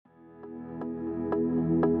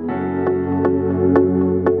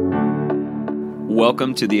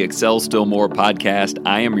Welcome to the Excel Still More podcast.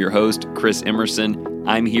 I am your host, Chris Emerson.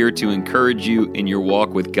 I'm here to encourage you in your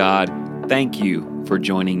walk with God. Thank you for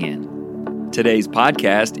joining in. Today's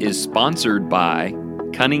podcast is sponsored by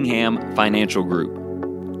Cunningham Financial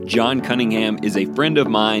Group. John Cunningham is a friend of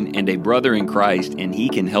mine and a brother in Christ, and he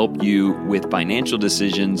can help you with financial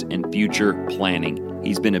decisions and future planning.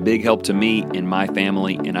 He's been a big help to me and my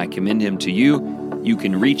family, and I commend him to you. You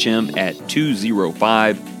can reach him at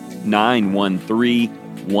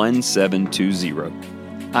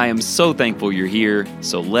 205-913-1720. I am so thankful you're here,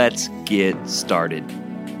 so let's get started.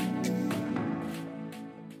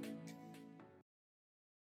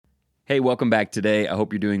 Hey, welcome back today. I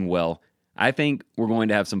hope you're doing well. I think we're going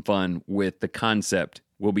to have some fun with the concept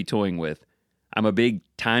we'll be toying with. I'm a big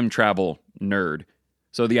time travel nerd,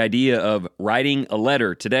 so the idea of writing a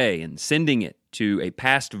letter today and sending it to a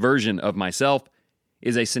past version of myself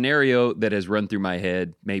is a scenario that has run through my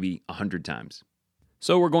head maybe 100 times.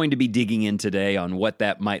 So we're going to be digging in today on what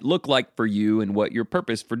that might look like for you and what your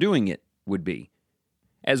purpose for doing it would be.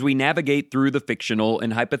 As we navigate through the fictional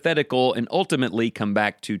and hypothetical and ultimately come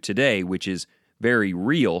back to today, which is very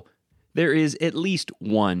real, there is at least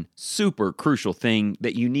one super crucial thing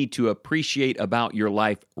that you need to appreciate about your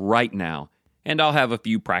life right now. And I'll have a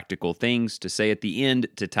few practical things to say at the end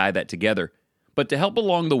to tie that together. But to help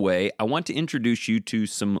along the way, I want to introduce you to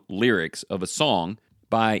some lyrics of a song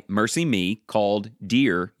by MercyMe called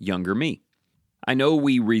Dear Younger Me. I know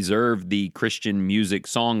we reserve the Christian music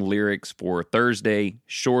song lyrics for Thursday,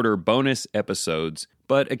 shorter bonus episodes,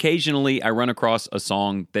 but occasionally I run across a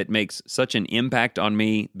song that makes such an impact on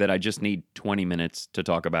me that I just need 20 minutes to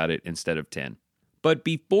talk about it instead of 10. But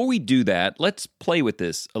before we do that, let's play with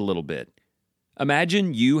this a little bit.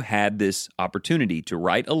 Imagine you had this opportunity to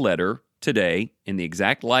write a letter today in the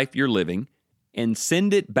exact life you're living and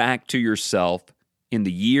send it back to yourself in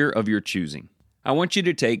the year of your choosing. I want you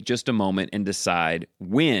to take just a moment and decide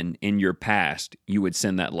when in your past you would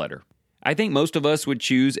send that letter. I think most of us would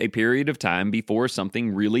choose a period of time before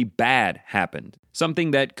something really bad happened,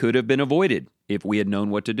 something that could have been avoided if we had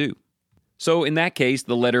known what to do. So in that case,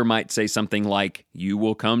 the letter might say something like, "You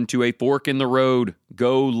will come to a fork in the road,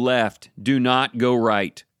 go left, do not go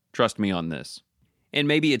right. Trust me on this." And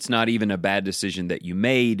maybe it's not even a bad decision that you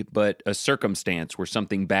made, but a circumstance where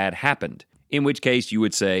something bad happened, in which case you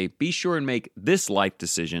would say, be sure and make this life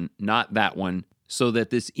decision, not that one, so that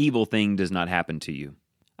this evil thing does not happen to you.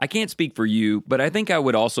 I can't speak for you, but I think I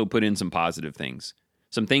would also put in some positive things,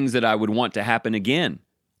 some things that I would want to happen again,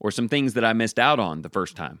 or some things that I missed out on the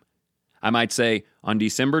first time. I might say, on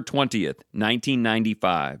December 20th,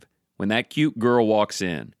 1995, when that cute girl walks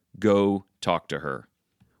in, go talk to her.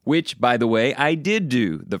 Which, by the way, I did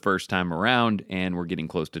do the first time around, and we're getting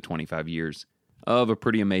close to 25 years of a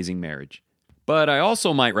pretty amazing marriage. But I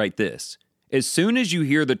also might write this. As soon as you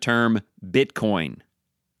hear the term Bitcoin,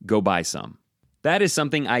 go buy some. That is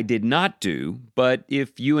something I did not do, but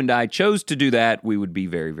if you and I chose to do that, we would be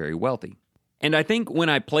very, very wealthy. And I think when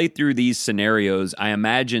I play through these scenarios, I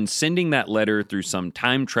imagine sending that letter through some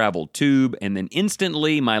time travel tube, and then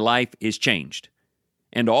instantly my life is changed.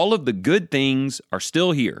 And all of the good things are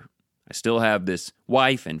still here. I still have this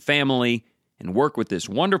wife and family and work with this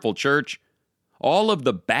wonderful church. All of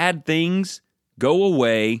the bad things go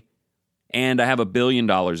away, and I have $1 billion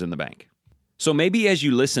in the bank. So maybe as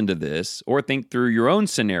you listen to this or think through your own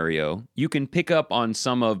scenario, you can pick up on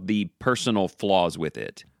some of the personal flaws with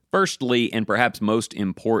it. Firstly, and perhaps most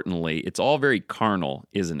importantly, it's all very carnal,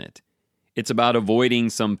 isn't it? It's about avoiding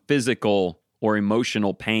some physical or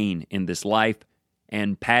emotional pain in this life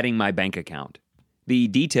and padding my bank account. The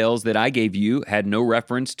details that I gave you had no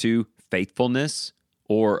reference to faithfulness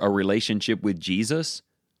or a relationship with Jesus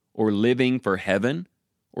or living for heaven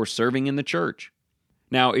or serving in the church.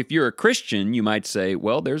 Now, if you're a Christian, you might say,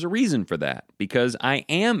 well, there's a reason for that, because I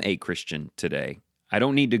am a Christian today. I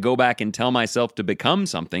don't need to go back and tell myself to become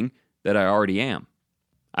something that I already am.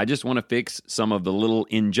 I just want to fix some of the little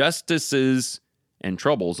injustices and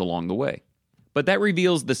troubles along the way. But that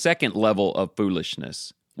reveals the second level of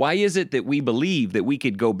foolishness. Why is it that we believe that we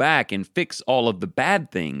could go back and fix all of the bad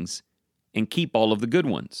things and keep all of the good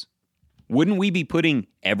ones? Wouldn't we be putting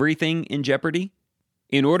everything in jeopardy?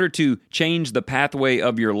 In order to change the pathway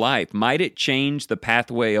of your life, might it change the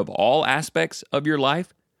pathway of all aspects of your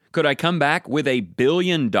life? Could I come back with $1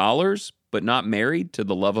 billion, but not married to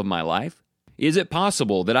the love of my life? Is it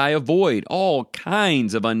possible that I avoid all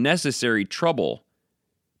kinds of unnecessary trouble,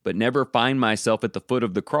 but never find myself at the foot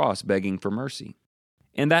of the cross begging for mercy?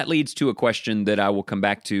 And that leads to a question that I will come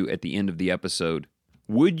back to at the end of the episode.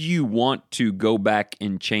 Would you want to go back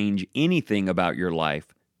and change anything about your life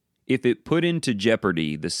if it put into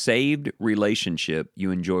jeopardy the saved relationship you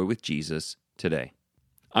enjoy with Jesus today?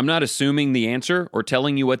 I'm not assuming the answer or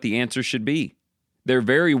telling you what the answer should be. There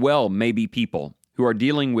very well may be people who are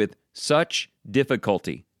dealing with such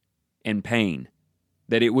difficulty and pain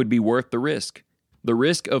that it would be worth the risk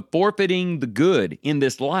of forfeiting the good in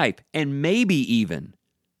this life and maybe even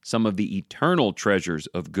some of the eternal treasures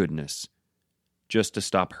of goodness just to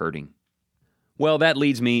stop hurting. Well, that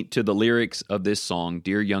leads me to the lyrics of this song,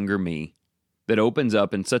 Dear Younger Me, that opens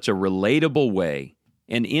up in such a relatable way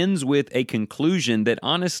and ends with a conclusion that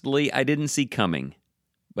honestly I didn't see coming,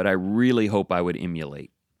 but I really hope I would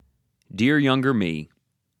emulate. Dear younger me,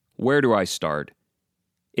 where do I start?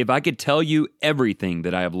 If I could tell you everything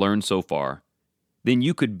that I have learned so far, then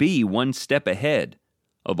you could be one step ahead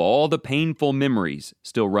of all the painful memories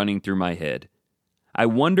still running through my head. I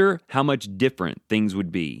wonder how much different things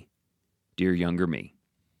would be. Dear younger me.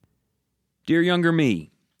 Dear younger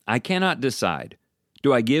me, I cannot decide.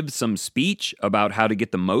 Do I give some speech about how to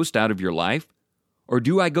get the most out of your life? Or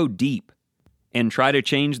do I go deep and try to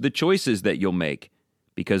change the choices that you'll make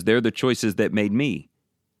because they're the choices that made me?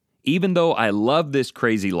 Even though I love this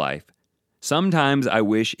crazy life, sometimes I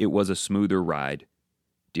wish it was a smoother ride.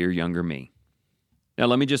 Dear younger me. Now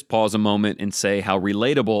let me just pause a moment and say how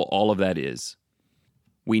relatable all of that is.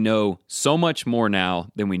 We know so much more now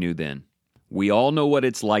than we knew then. We all know what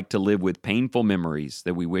it's like to live with painful memories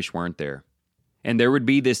that we wish weren't there. And there would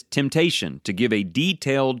be this temptation to give a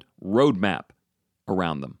detailed roadmap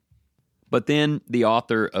around them. But then the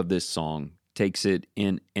author of this song takes it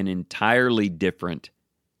in an entirely different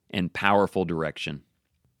and powerful direction.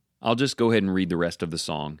 I'll just go ahead and read the rest of the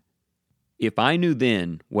song. If I knew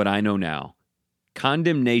then what I know now,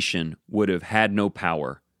 condemnation would have had no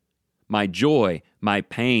power. My joy, my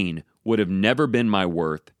pain would have never been my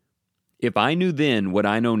worth. If I knew then what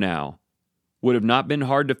I know now, would have not been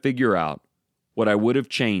hard to figure out what I would have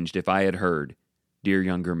changed if I had heard, Dear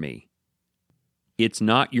younger me. It's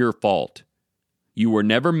not your fault. You were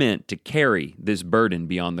never meant to carry this burden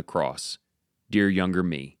beyond the cross, dear younger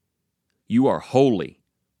me. You are holy.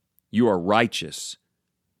 You are righteous.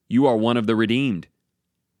 You are one of the redeemed.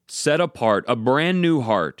 Set apart, a brand new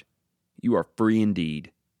heart. You are free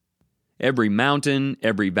indeed. Every mountain,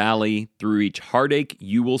 every valley, through each heartache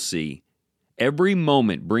you will see. Every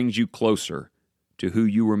moment brings you closer to who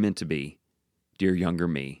you were meant to be, dear younger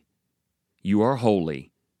me. You are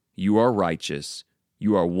holy. You are righteous.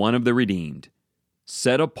 You are one of the redeemed.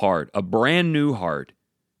 Set apart, a brand new heart.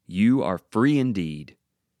 You are free indeed,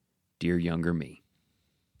 dear younger me.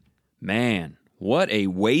 Man, what a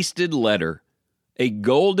wasted letter. A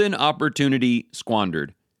golden opportunity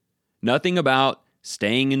squandered. Nothing about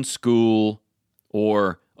staying in school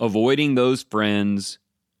or avoiding those friends,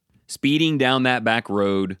 speeding down that back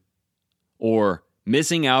road, or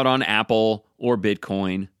missing out on Apple or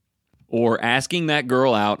Bitcoin, or asking that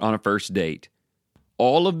girl out on a first date.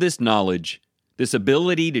 All of this knowledge, this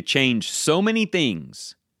ability to change so many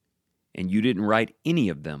things, and you didn't write any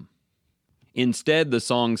of them. Instead, the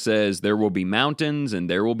song says there will be mountains and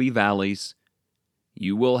there will be valleys.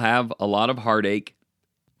 You will have a lot of heartache,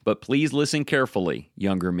 but please listen carefully,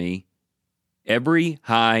 younger me. Every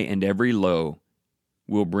high and every low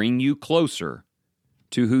will bring you closer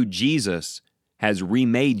to who Jesus has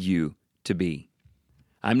remade you to be.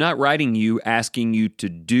 I'm not writing you asking you to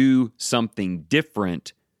do something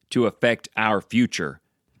different to affect our future.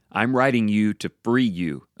 I'm writing you to free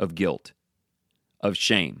you of guilt, of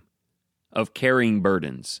shame, of carrying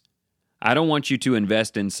burdens. I don't want you to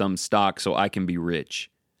invest in some stock so I can be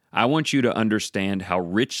rich. I want you to understand how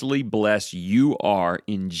richly blessed you are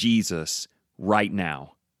in Jesus right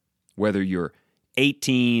now, whether you're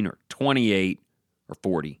 18 or 28 or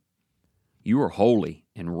 40. You are holy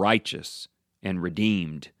and righteous and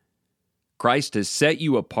redeemed. Christ has set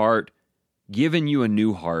you apart, given you a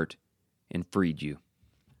new heart, and freed you.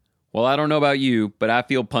 Well, I don't know about you, but I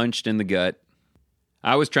feel punched in the gut.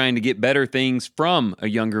 I was trying to get better things from a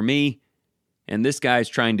younger me, and this guy's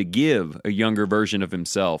trying to give a younger version of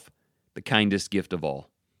himself the kindest gift of all.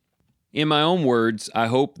 In my own words, I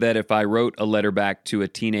hope that if I wrote a letter back to a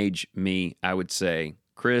teenage me, I would say,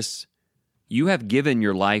 Chris, you have given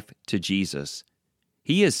your life to Jesus.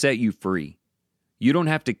 He has set you free. You don't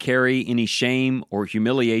have to carry any shame or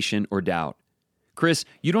humiliation or doubt. Chris,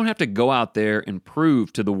 you don't have to go out there and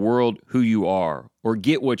prove to the world who you are or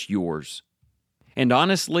get what's yours. And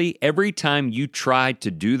honestly, every time you try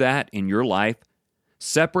to do that in your life,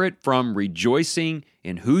 separate from rejoicing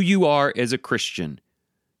in who you are as a Christian,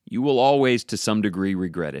 you will always to some degree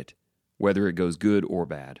regret it, whether it goes good or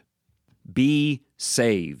bad. Be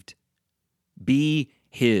saved. Be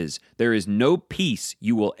His. There is no peace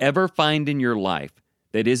you will ever find in your life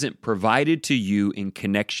that isn't provided to you in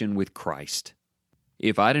connection with Christ.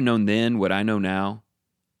 If I'd have known then what I know now,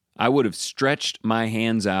 I would have stretched my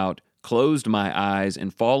hands out, closed my eyes,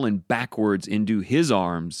 and fallen backwards into His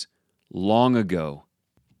arms long ago.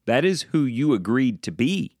 That is who you agreed to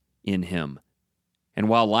be in Him. And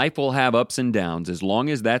while life will have ups and downs, as long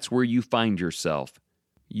as that's where you find yourself,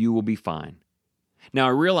 you will be fine. Now,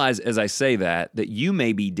 I realize as I say that you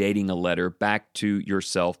may be dating a letter back to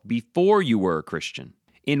yourself before you were a Christian,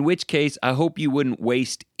 in which case I hope you wouldn't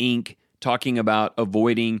waste ink talking about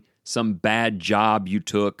avoiding some bad job you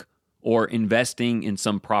took or investing in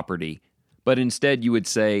some property, but instead you would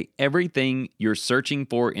say everything you're searching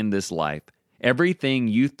for in this life, everything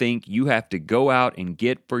you think you have to go out and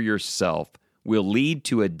get for yourself will lead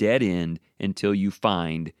to a dead end until you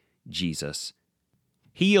find Jesus.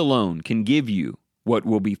 He alone can give you what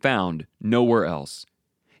will be found nowhere else.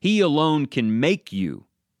 He alone can make you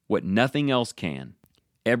what nothing else can.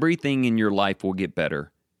 Everything in your life will get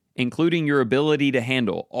better, including your ability to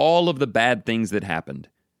handle all of the bad things that happened,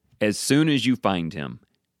 as soon as you find Him.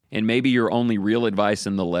 And maybe your only real advice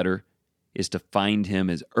in the letter is to find Him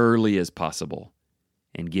as early as possible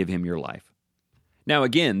and give Him your life. Now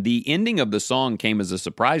again, the ending of the song came as a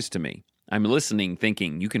surprise to me. I'm listening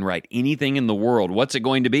thinking, you can write anything in the world. What's it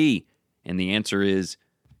going to be? And the answer is,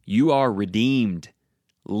 you are redeemed.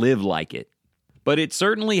 Live like it. But it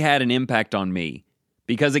certainly had an impact on me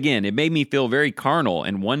because, again, it made me feel very carnal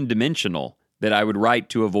and one-dimensional that I would write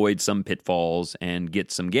to avoid some pitfalls and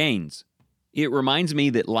get some gains. It reminds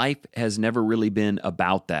me that life has never really been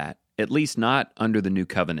about that, at least not under the new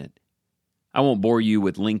covenant. I won't bore you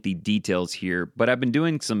with lengthy details here, but I've been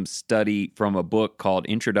doing some study from a book called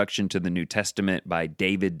Introduction to the New Testament by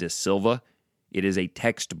David De Silva. It is a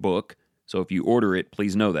textbook, so if you order it,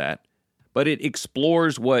 please know that. But it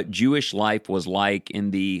explores what Jewish life was like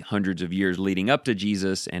in the hundreds of years leading up to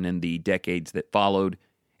Jesus and in the decades that followed,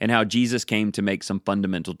 and how Jesus came to make some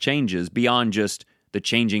fundamental changes beyond just the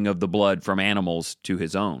changing of the blood from animals to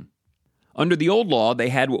His own. Under the old law, they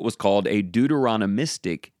had what was called a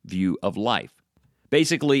Deuteronomistic view of life.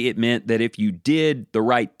 Basically, it meant that if you did the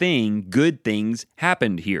right thing, good things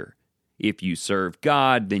happened here. If you serve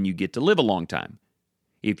God, then you get to live a long time.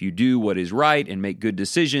 If you do what is right and make good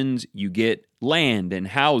decisions, you get land and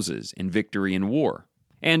houses and victory in war.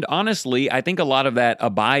 And honestly, I think a lot of that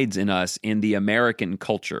abides in us in the American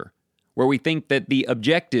culture, where we think that the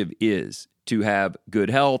objective is to have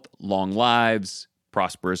good health, long lives,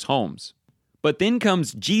 prosperous homes. But then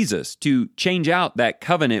comes Jesus to change out that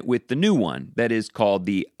covenant with the new one that is called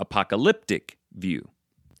the apocalyptic view,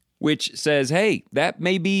 which says, hey, that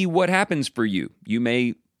may be what happens for you. You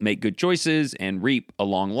may make good choices and reap a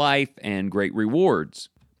long life and great rewards,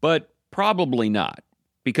 but probably not,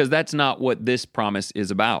 because that's not what this promise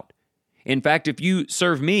is about. In fact, if you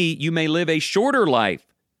serve me, you may live a shorter life.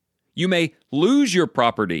 You may lose your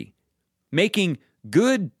property. Making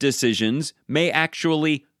good decisions may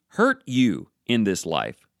actually hurt you in this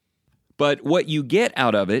life. But what you get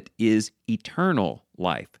out of it is eternal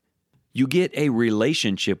life. You get a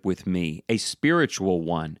relationship with me, a spiritual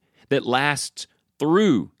one that lasts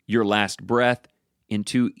through your last breath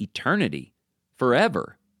into eternity,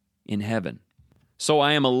 forever in heaven. So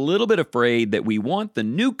I am a little bit afraid that we want the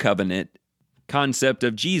new covenant concept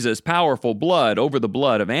of Jesus' powerful blood over the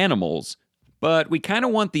blood of animals, but we kind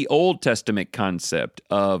of want the Old Testament concept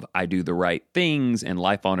of I do the right things and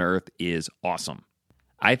life on earth is awesome.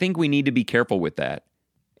 I think we need to be careful with that,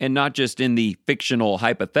 and not just in the fictional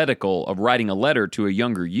hypothetical of writing a letter to a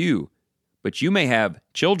younger you, but you may have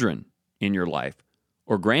children in your life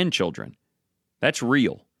or grandchildren. That's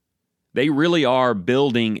real. They really are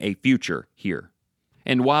building a future here.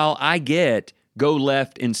 And while I get go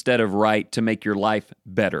left instead of right to make your life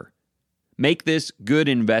better, make this good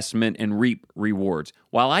investment and reap rewards.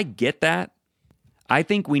 While I get that, I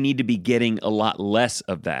think we need to be getting a lot less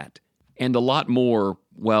of that and a lot more,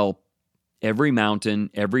 well, every mountain,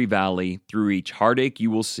 every valley, through each heartache you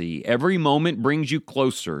will see, every moment brings you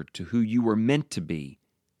closer to who you were meant to be.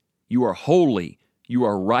 You are holy, you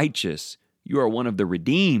are righteous, you are one of the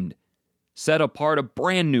redeemed, set apart a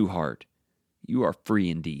brand new heart. You are free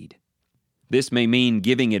indeed. This may mean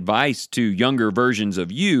giving advice to younger versions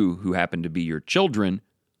of you who happen to be your children,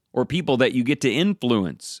 or people that you get to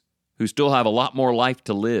influence who still have a lot more life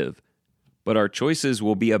to live. But our choices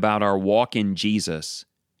will be about our walk in Jesus,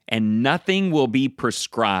 and nothing will be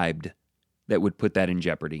prescribed that would put that in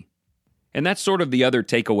jeopardy. And that's sort of the other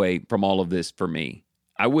takeaway from all of this for me.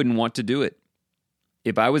 I wouldn't want to do it.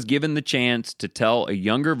 If I was given the chance to tell a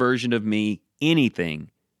younger version of me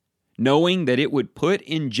anything, knowing that it would put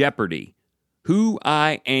in jeopardy who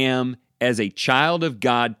I am as a child of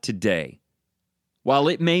God today. While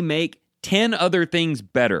it may make 10 other things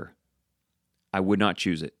better, I would not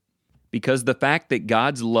choose it. Because the fact that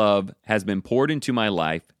God's love has been poured into my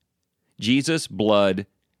life, Jesus' blood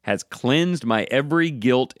has cleansed my every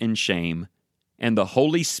guilt and shame, and the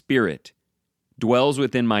Holy Spirit dwells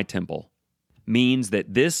within my temple, means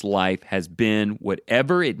that this life has been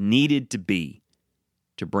whatever it needed to be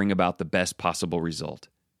to bring about the best possible result.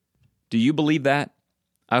 Do you believe that?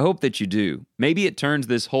 I hope that you do. Maybe it turns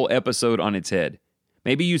this whole episode on its head.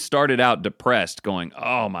 Maybe you started out depressed, going,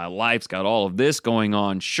 oh, my life's got all of this going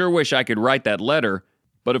on. Sure wish I could write that letter,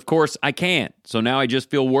 but of course I can't. So now I just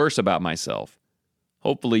feel worse about myself.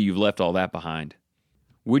 Hopefully you've left all that behind.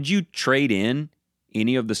 Would you trade in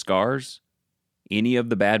any of the scars, any of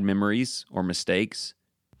the bad memories or mistakes,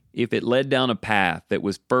 if it led down a path that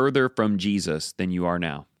was further from Jesus than you are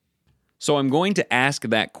now? So I'm going to ask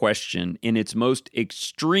that question in its most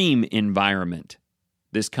extreme environment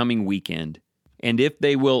this coming weekend. And if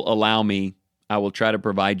they will allow me, I will try to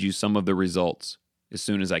provide you some of the results as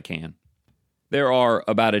soon as I can. There are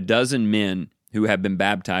about a dozen men who have been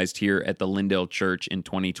baptized here at the Lindale Church in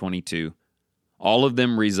 2022. All of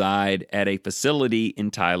them reside at a facility in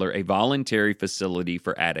Tyler, a voluntary facility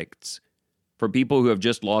for addicts, for people who have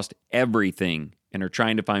just lost everything and are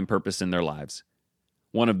trying to find purpose in their lives.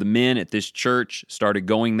 One of the men at this church started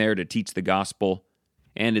going there to teach the gospel,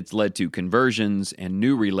 and it's led to conversions and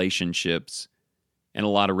new relationships and a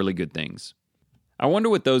lot of really good things. I wonder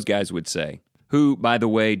what those guys would say, who, by the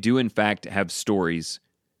way, do in fact have stories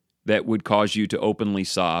that would cause you to openly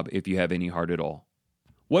sob if you have any heart at all.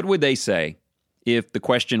 What would they say if the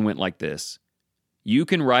question went like this? You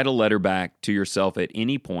can write a letter back to yourself at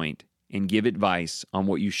any point and give advice on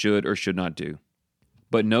what you should or should not do.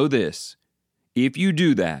 But know this, if you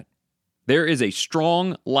do that, there is a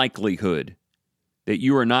strong likelihood that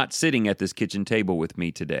you are not sitting at this kitchen table with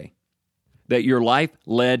me today. That your life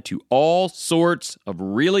led to all sorts of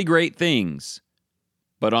really great things,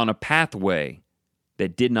 but on a pathway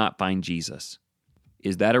that did not find Jesus.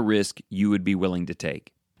 Is that a risk you would be willing to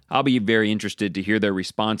take? I'll be very interested to hear their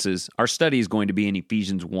responses. Our study is going to be in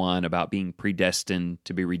Ephesians 1 about being predestined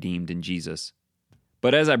to be redeemed in Jesus.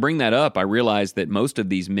 But as I bring that up, I realize that most of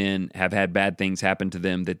these men have had bad things happen to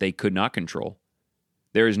them that they could not control.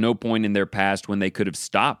 There is no point in their past when they could have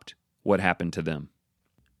stopped what happened to them.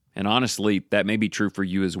 And honestly, that may be true for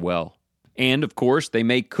you as well. And of course,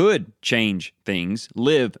 they could change things,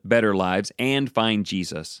 live better lives, and find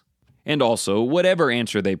Jesus. And also, whatever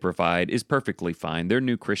answer they provide is perfectly fine. They're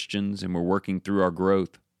new Christians and we're working through our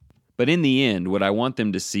growth. But in the end, what I want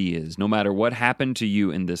them to see is, no matter what happened to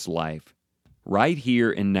you in this life, right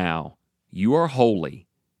here and now, you are holy,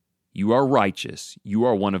 you are righteous, you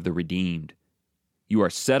are one of the redeemed. You are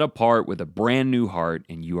set apart with a brand new heart,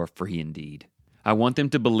 and you are free indeed. I want them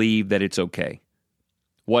to believe that it's okay.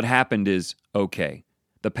 What happened is okay.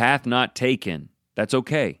 The path not taken, that's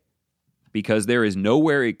okay. Because there is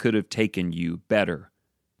nowhere it could have taken you better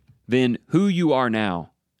than who you are now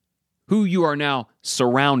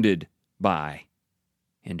surrounded by,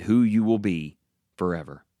 and who you will be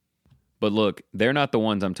forever. But look, they're not the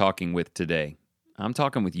ones I'm talking with today. I'm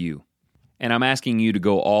talking with you. And I'm asking you to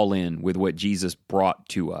go all in with what Jesus brought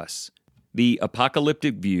to us. The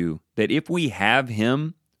apocalyptic view that if we have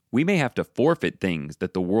Him, we may have to forfeit things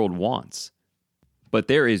that the world wants. But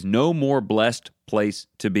there is no more blessed place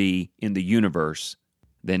to be in the universe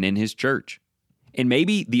than in His church. And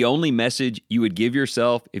maybe the only message you would give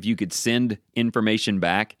yourself if you could send information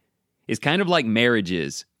back is kind of like marriage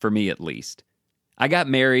is, for me at least. I got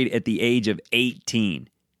married at the age of 18.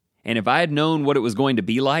 And if I had known what it was going to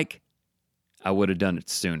be like, I would have done it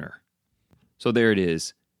sooner. So there it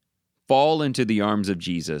is. Fall into the arms of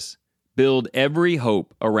Jesus. Build every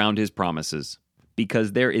hope around His promises,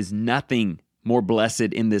 because there is nothing more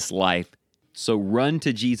blessed in this life. So run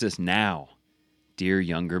to Jesus now, dear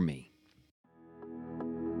younger me.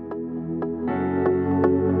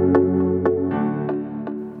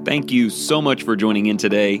 Thank you so much for joining in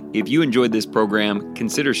today. If you enjoyed this program,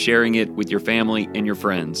 consider sharing it with your family and your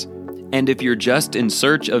friends. And if you're just in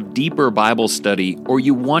search of deeper Bible study, or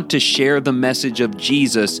you want to share the message of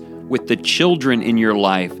Jesus with the children in your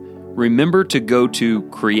life, remember to go to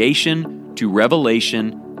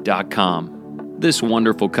creationtorevelation.com. This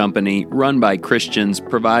wonderful company, run by Christians,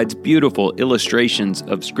 provides beautiful illustrations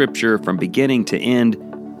of Scripture from beginning to end,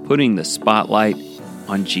 putting the spotlight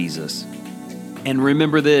on Jesus. And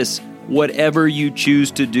remember this, whatever you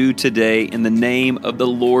choose to do today in the name of the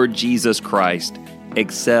Lord Jesus Christ,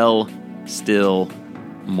 excel still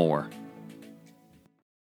more.